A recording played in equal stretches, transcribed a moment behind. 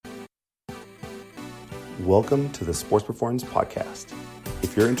Welcome to the Sports Performance Podcast.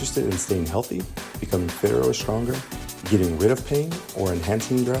 If you're interested in staying healthy, becoming fitter or stronger, getting rid of pain, or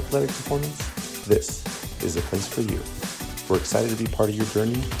enhancing your athletic performance, this is the place for you. We're excited to be part of your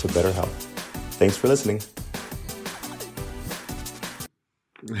journey to better health. Thanks for listening.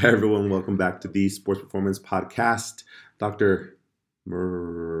 Hey everyone, welcome back to the Sports Performance Podcast. Dr.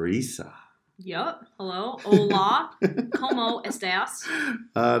 Marisa. Yep. Hello. Hola. ¿Cómo estás?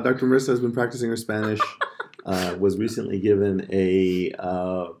 Dr. Marisa has been practicing her Spanish, was recently given a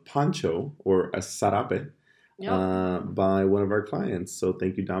poncho or a sarape by one of our clients. So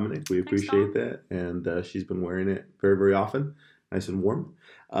thank you, Dominic. We appreciate that. And she's been wearing it very, very often. Nice and warm.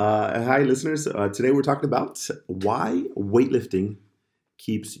 Hi, listeners. Today we're talking about why weightlifting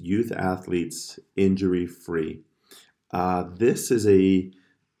keeps youth athletes injury-free. This is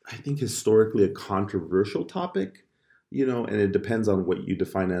I think historically a controversial topic, and it depends on what you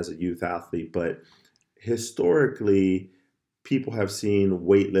define as a youth athlete. But historically, people have seen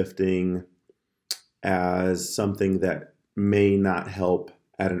weightlifting as something that may not help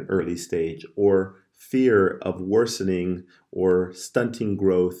at an early stage, or fear of worsening or stunting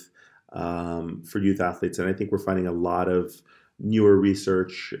growth for youth athletes. And I think we're finding a lot of newer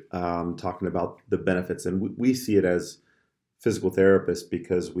research talking about the benefits. And we see it as physical therapists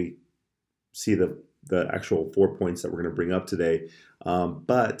because we see the actual 4 points that we're going to bring up today.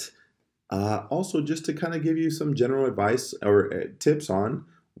 But also just to kind of give you some general advice or tips on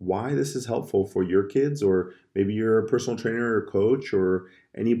why this is helpful for your kids, or maybe you're a personal trainer or coach or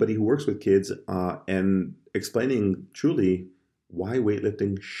anybody who works with kids, and explaining truly why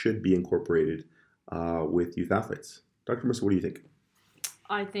weightlifting should be incorporated with youth athletes. Dr. Marisa, what do you think?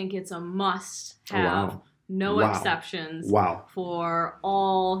 I think it's a must-have. Wow. No exceptions for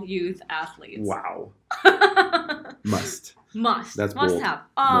all youth athletes. Wow. Must. That's must bold. have.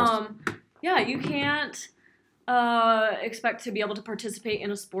 Must. Yeah, you can't expect to be able to participate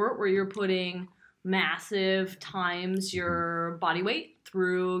in a sport where you're putting massive times your body weight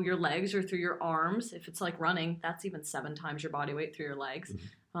through your legs or through your arms. If it's like running, that's even 7 times your body weight through your legs.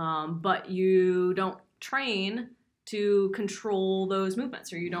 Mm-hmm. But you don't train to control those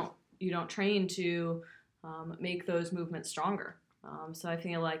movements, or you don't train to make those movements stronger. So I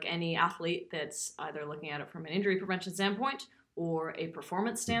feel like any athlete that's either looking at it from an injury prevention standpoint or a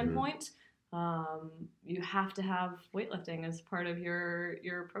performance standpoint, you have to have weightlifting as part of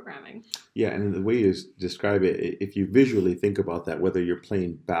your programming. Yeah, and the way you describe it, if you visually think about that, whether you're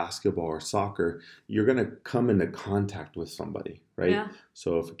playing basketball or soccer, you're going to come into contact with somebody, right? Yeah.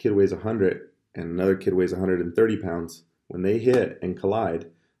 So if a kid weighs 100 and another kid weighs 130 pounds, when they hit and collide,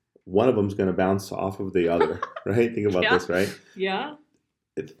 one of them is going to bounce off of the other, right? Think about this, right? Yeah.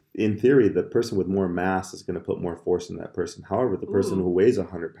 In theory, the person with more mass is going to put more force in that person. However, the person who weighs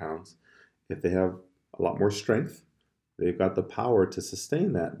 100 pounds, if they have a lot more strength, they've got the power to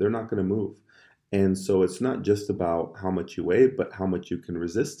sustain that. They're not going to move. And so it's not just about how much you weigh, but how much you can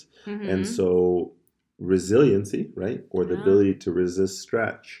resist. Mm-hmm. And so resiliency, right? Or the ability to resist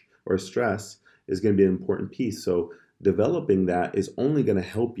stretch or stress is going to be an important piece. So developing that is only going to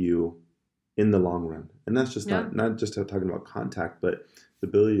help you in the long run. And that's just not just talking about contact, but the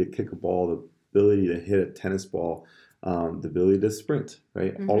ability to kick a ball, the ability to hit a tennis ball, the ability to sprint,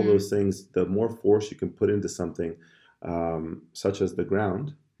 right? Mm-hmm. All of those things, the more force you can put into something, such as the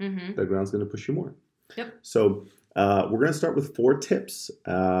ground, the ground's going to push you more. Yep. So we're going to start with 4 tips.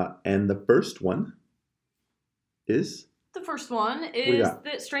 And the first one is... The first one is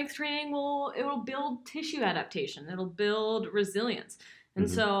that strength training will build tissue adaptation. It'll build resilience.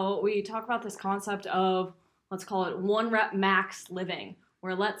 And so we talk about this concept of, let's call it 1 rep max living,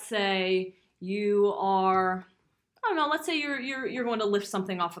 where let's say you are, let's say you're going to lift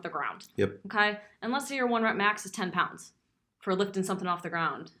something off of the ground. Yep. Okay? And let's say your 1 rep max is 10 pounds for lifting something off the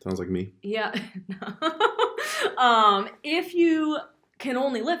ground. Sounds like me. Yeah. If you can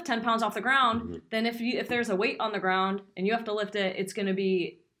only lift 10 pounds off the ground, then if there's a weight on the ground and you have to lift it, it's going to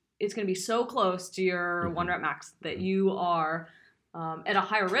be so close to your 1 rep max that you are at a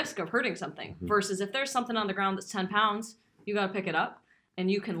higher risk of hurting something. Versus if there's something on the ground that's 10 pounds, you got to pick it up, and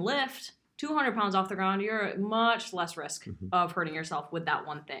you can lift 200 pounds off the ground, you're at much less risk of hurting yourself with that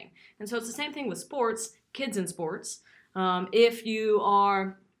one thing. And so it's the same thing with sports, kids in sports. If you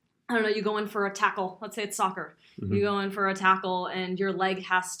are, you go in for a tackle, let's say it's soccer. You go in for a tackle and your leg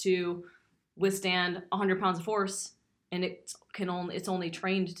has to withstand 100 pounds of force, and it's only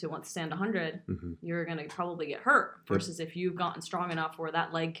trained to withstand 100, you're going to probably get hurt. Versus if you've gotten strong enough where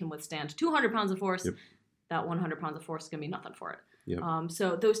that leg can withstand 200 pounds of force, that 100 pounds of force is going to be nothing for it.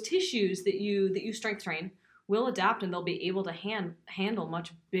 So those tissues that you strength train will adapt and they'll be able to handle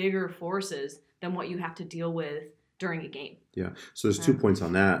much bigger forces than what you have to deal with during a game. Yeah. So there's 2 points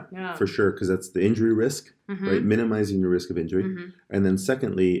on that Yeah. for sure, because that's the injury risk, right? Minimizing your risk of injury. And then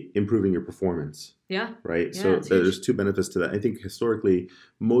secondly, improving your performance. Yeah. Right. Yeah, So there's 2 benefits to that. I think historically,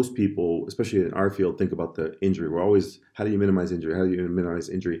 most people, especially in our field, think about the injury. We're always, how do you minimize injury? How do you minimize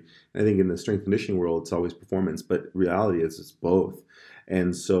injury? And I think in the strength conditioning world, it's always performance, but reality is it's both.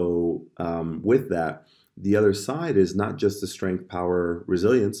 And so with that, the other side is not just the strength, power,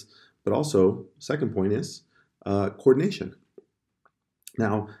 resilience, but also, second point is coordination.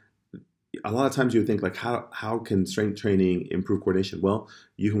 Now, a lot of times you would think like, how can strength training improve coordination? Well,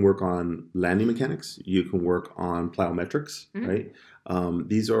 you can work on landing mechanics. You can work on plyometrics, right?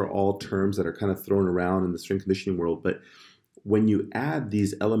 These are all terms that are kind of thrown around in the strength conditioning world. But when you add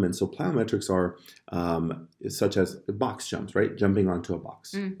these elements, so plyometrics are such as box jumps, right? Jumping onto a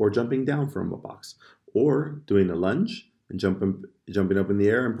box or jumping down from a box or doing a lunge and jumping up in the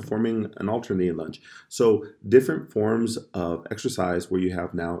air and performing an alternating lunge. So different forms of exercise where you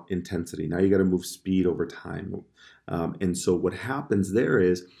have now intensity. Now you got to move speed over time. And so what happens there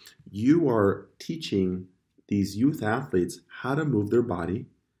is you are teaching these youth athletes how to move their body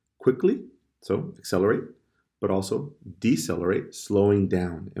quickly, so accelerate, but also decelerate, slowing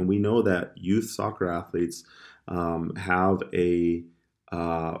down. And we know that youth soccer athletes have a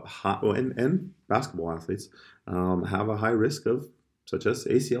high, and basketball athletes have a high risk of such as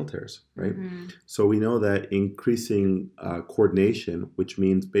ACL tears, right? So we know that increasing coordination, which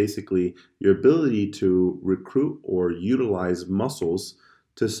means basically your ability to recruit or utilize muscles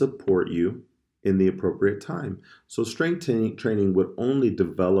to support you in the appropriate time. So strength training would only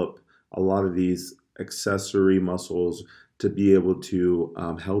develop a lot of these accessory muscles to be able to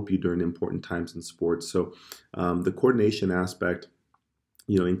help you during important times in sports. So the coordination aspect,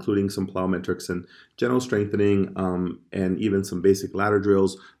 including some plyometrics and general strengthening, and even some basic ladder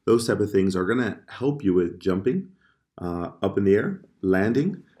drills, those type of things are going to help you with jumping up in the air,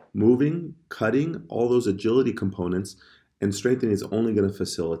 landing, moving, cutting, all those agility components. And strengthening is only going to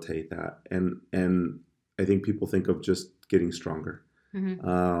facilitate that. And I think people think of just getting stronger,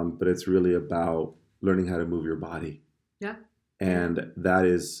 but it's really about learning how to move your body. Yeah. And that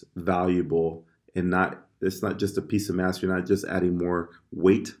is valuable, and it's not just a piece of mass. You're not just adding more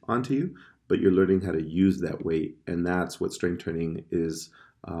weight onto you, but you're learning how to use that weight. And that's what strength training is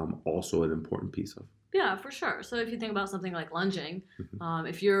also an important piece of. Yeah, for sure. So if you think about something like lunging,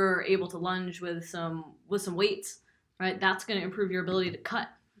 if you're able to lunge with some weights, right, that's going to improve your ability to cut.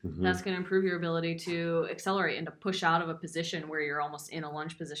 That's going to improve your ability to accelerate and to push out of a position where you're almost in a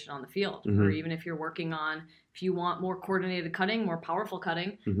lunge position on the field. Or even if you're working on, if you want more coordinated cutting, more powerful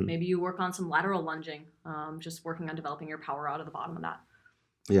cutting, maybe you work on some lateral lunging, just working on developing your power out of the bottom of that.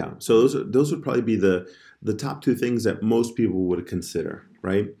 Yeah, so those would probably be the top 2 things that most people would consider,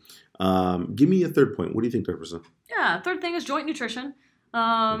 right? Give me a third point. What do you think, Dr. Brazil? Yeah, third thing is joint nutrition.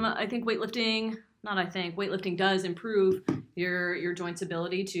 I think weightlifting does improve your joints'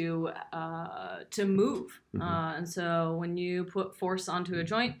 ability to move. And so when you put force onto a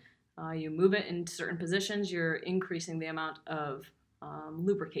joint, you move it in certain positions, you're increasing the amount of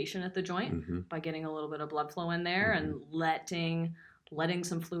lubrication at the joint by getting a little bit of blood flow in there and letting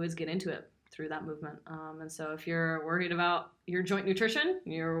some fluids get into it through that movement. And so if you're worried about your joint nutrition,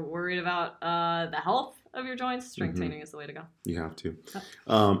 you're worried about the health of your joints, strength training is the way to go. You have to.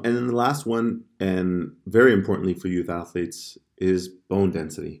 And then the last one, and very importantly for youth athletes, is bone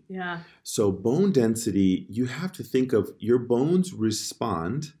density. Yeah. So bone density, you have to think of your bones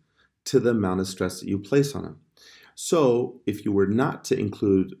respond to the amount of stress that you place on them. So if you were not to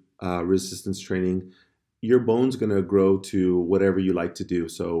include resistance training, your bone's going to grow to whatever you like to do.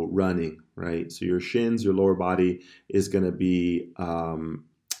 So running, right? So your shins, your lower body is going to be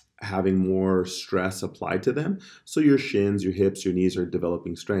having more stress applied to them. So your shins, your hips, your knees are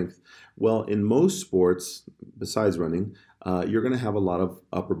developing strength. Well, in most sports, besides running, you're going to have a lot of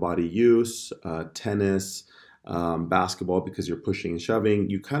upper body use, tennis, basketball, because you're pushing and shoving.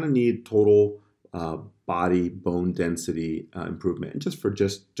 You kind of need total body bone density improvement, and just for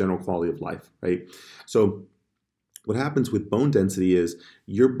general quality of life, right? So what happens with bone density is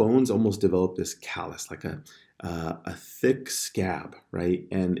your bones almost develop this callus, like a thick scab, right?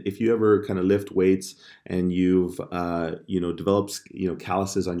 And if you ever kind of lift weights and you've developed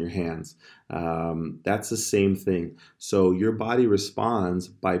calluses on your hands, that's the same thing. So your body responds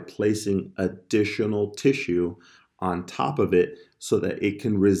by placing additional tissue on top of it so that it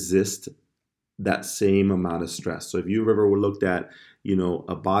can resist that same amount of stress. So if you've ever looked at,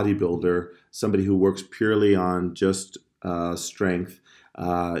 a bodybuilder, somebody who works purely on just strength,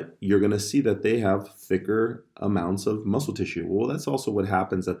 you're going to see that they have thicker amounts of muscle tissue. Well, that's also what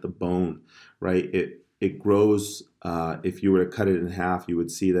happens at the bone, right? It grows. If you were to cut it in half, you would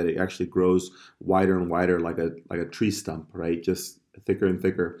see that it actually grows wider and wider, like a tree stump, right? Just thicker and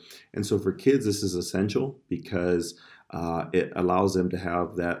thicker. And so for kids, this is essential because it allows them to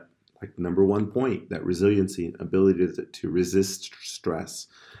have that, like, number one point, that resiliency and ability to resist stress.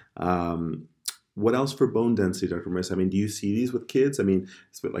 What else for bone density, Dr. Marissa? I mean, do you see these with kids? I mean,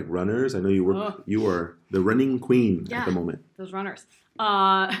 it's with like runners. I know you are the running queen at the moment. Those runners.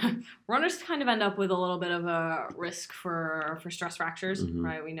 Runners kind of end up with a little bit of a risk for stress fractures,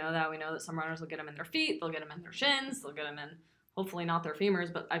 right? We know that some runners will get them in their feet, they'll get them in their shins, they'll get them in, hopefully not their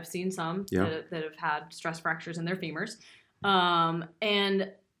femurs, but I've seen some that have had stress fractures in their femurs. And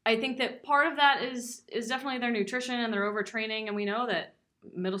I think that part of that is definitely their nutrition and their overtraining, and we know that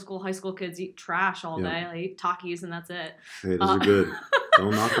middle school, high school kids eat trash all day. They eat Takis and that's it. Hey, those are good.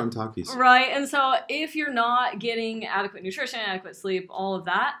 Don't knock on Takis. Right. And so if you're not getting adequate nutrition, adequate sleep, all of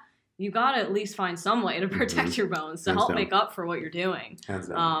that, you got to at least find some way to protect your bones to help make up for what you're doing. Hands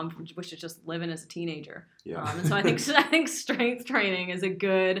down. Which is just living as a teenager. Yeah. And so I think strength training is a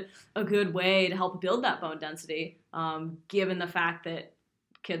good way to help build that bone density, given the fact that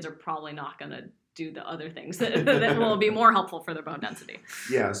kids are probably not going to do the other things that will be more helpful for their bone density.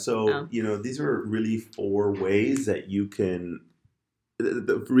 Yeah, so, these are really 4 ways that you can,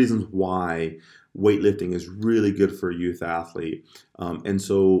 the reasons why weightlifting is really good for a youth athlete. And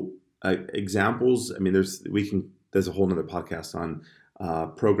so examples, I mean, there's a whole nother podcast on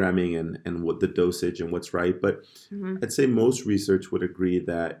programming and what the dosage and what's right. But I'd say most research would agree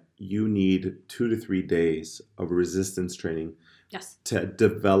that you need 2 to 3 days of resistance training to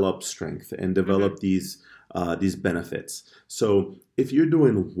develop strength and develop these benefits. So if you're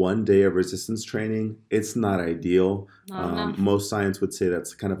doing 1 day of resistance training, it's not ideal. Most science would say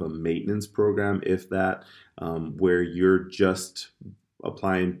that's kind of a maintenance program, if that, where you're just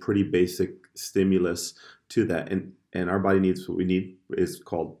applying pretty basic stimulus to that. And our body needs what we need is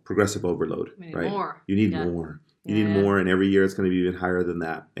called progressive overload, right? More. You need more. You need more, and every year it's going to be even higher than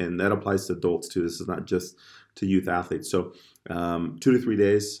that. And that applies to adults too. This is not just to youth athletes. So 2 to 3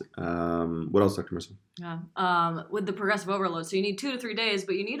 days. What else, Dr. Mercer? Yeah. With the progressive overload. So you need 2 to 3 days,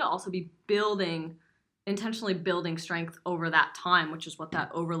 but you need to also be intentionally building strength over that time, which is what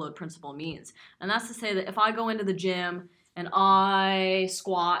that overload principle means. And that's to say that if I go into the gym and I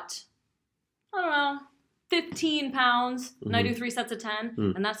squat, I don't know, 15 pounds, and I do 3 sets of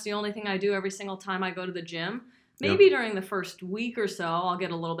 10, and that's the only thing I do every single time I go to the gym, maybe during the first week or so, I'll get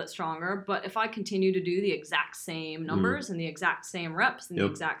a little bit stronger. But if I continue to do the exact same numbers and the exact same reps and the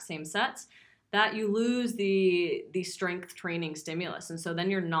exact same sets, that you lose the strength training stimulus. And so then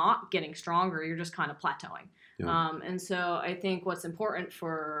you're not getting stronger. You're just kind of plateauing. Yeah. And so I think what's important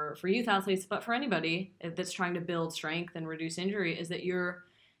for youth athletes, but for anybody that's trying to build strength and reduce injury, is that you're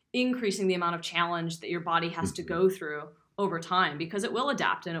increasing the amount of challenge that your body has to go through over time, because it will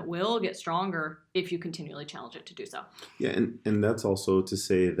adapt and it will get stronger if you continually challenge it to do so. Yeah, and that's also to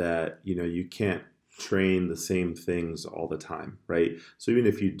say that, you can't train the same things all the time, right? So even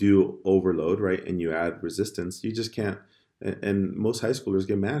if you do overload, right, and you add resistance, you just can't, and most high schoolers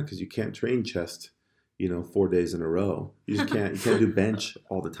get mad because you can't train chest, 4 days in a row. You just can't, you can't do bench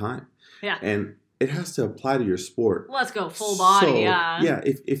all the time. Yeah. And it has to apply to your sport. Let's go full body, so, yeah,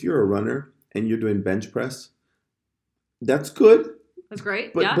 if you're a runner and you're doing bench press, that's good. That's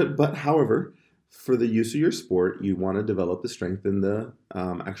great. But however, for the use of your sport, you want to develop the strength in the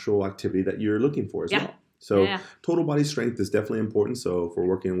actual activity that you're looking for as well. So total body strength is definitely important. So if we're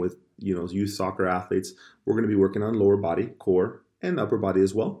working with youth soccer athletes, we're going to be working on lower body, core, and upper body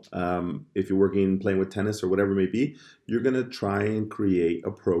as well. If you're playing with tennis or whatever it may be, you're going to try and create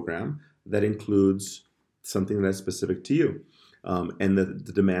a program that includes something that's specific to you. And the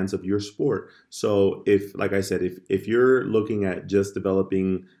demands of your sport. So if you're looking at just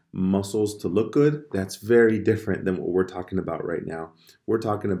developing muscles to look good, that's very different than what we're talking about right now. We're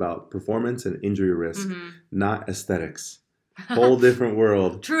talking about performance and injury risk, not aesthetics. Whole different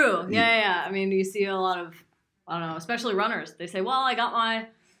world. True. Yeah. I mean, you see a lot of, I don't know, especially runners. They say, well,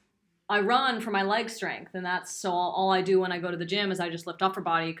 I run for my leg strength, and that's so all I do when I go to the gym is I just lift upper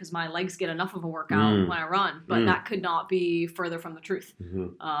body because my legs get enough of a workout when I run. But that could not be further from the truth.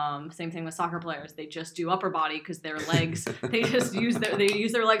 Same thing with soccer players; they just do upper body because their legs they use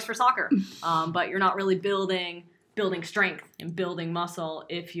their legs for soccer. But you're not really building strength and building muscle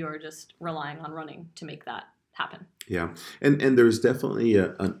if you're just relying on running to make that happen. Yeah, and there's definitely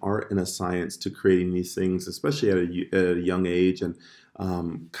an art and a science to creating these things, especially at a young age, and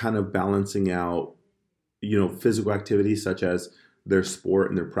kind of balancing out, physical activities such as their sport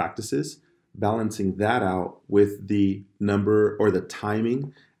and their practices, balancing that out with the number or the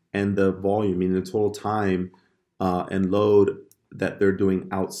timing and the volume, meaning the total time and load that they're doing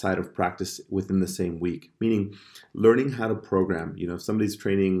outside of practice within the same week. Meaning learning how to program. If somebody's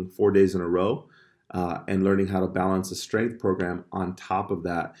training 4 days in a row and learning how to balance a strength program on top of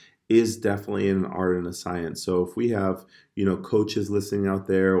that is definitely an art and a science. So if we have, coaches listening out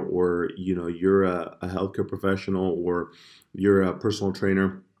there, or, you're a healthcare professional, or you're a personal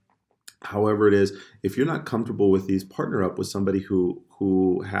trainer, however it is, if you're not comfortable with these, partner up with somebody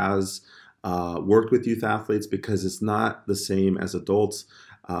who has worked with youth athletes, because it's not the same as adults.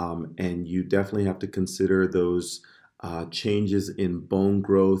 And you definitely have to consider those changes in bone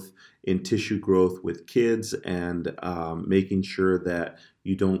growth, in tissue growth with kids, and making sure that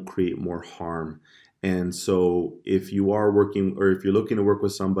you don't create more harm. And so if you are working, or if you're looking to work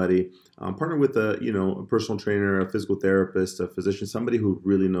with somebody, partner with a personal trainer, a physical therapist, a physician, somebody who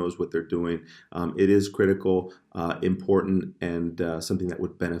really knows what they're doing. It is critical, important, and something that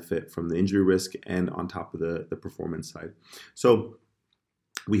would benefit from the injury risk and on top of the performance side. So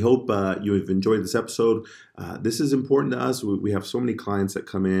we hope you've enjoyed this episode. This is important to us. We have so many clients that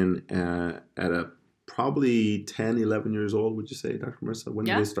come in at a probably 10, 11 years old, would you say, Dr. Marissa? When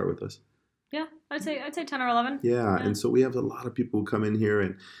did they start with us? Yeah, I'd say 10 or 11. Yeah, and so we have a lot of people who come in here,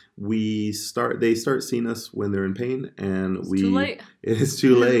 and they start seeing us when they're in pain, and it's too late. It is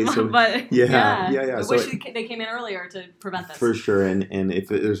too late. So but yeah. I wish they came in earlier to prevent this. For sure, and if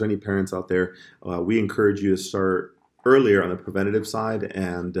there's any parents out there, we encourage you to start earlier on the preventative side.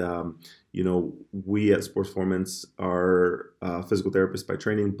 And we at Sports Performance are physical therapists by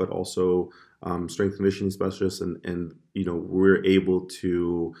training, but also strength conditioning specialists, and we're able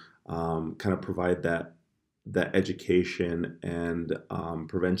to kind of provide that education and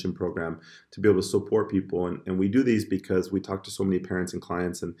prevention program to be able to support people. And we do these because we talk to so many parents and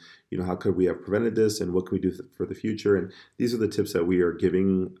clients, and how could we have prevented this, and what can we do for the future? And these are the tips that we are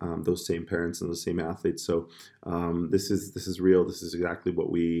giving those same parents and those same athletes. So this is real. This is exact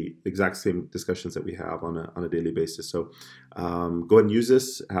same discussions that we have on a daily basis. So go ahead and use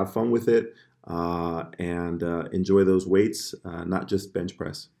this, have fun with it, and enjoy those weights, not just bench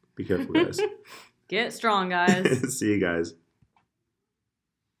press. Be careful, guys. Get strong, guys. See you guys.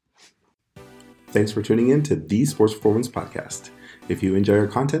 Thanks for tuning in to the Sports Performance Podcast. If you enjoy our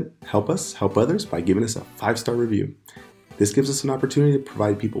content, help us help others by giving us a 5-star review. This gives us an opportunity to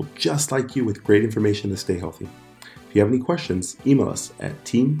provide people just like you with great information to stay healthy. If you have any questions, email us at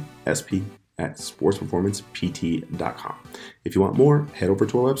teamsp@sportsperformancept.com. If you want more, head over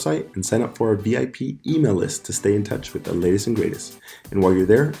to our website and sign up for our VIP email list to stay in touch with the latest and greatest. And while you're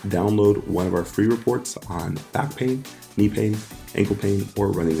there, download one of our free reports on back pain, knee pain, ankle pain,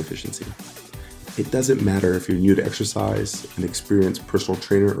 or running efficiency. It doesn't matter if you're new to exercise, an experienced personal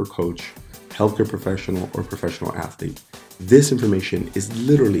trainer or coach, healthcare professional, or professional athlete. This information is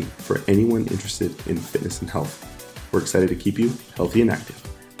literally for anyone interested in fitness and health. We're excited to keep you healthy and active.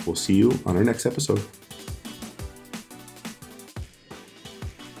 We'll see you on our next episode.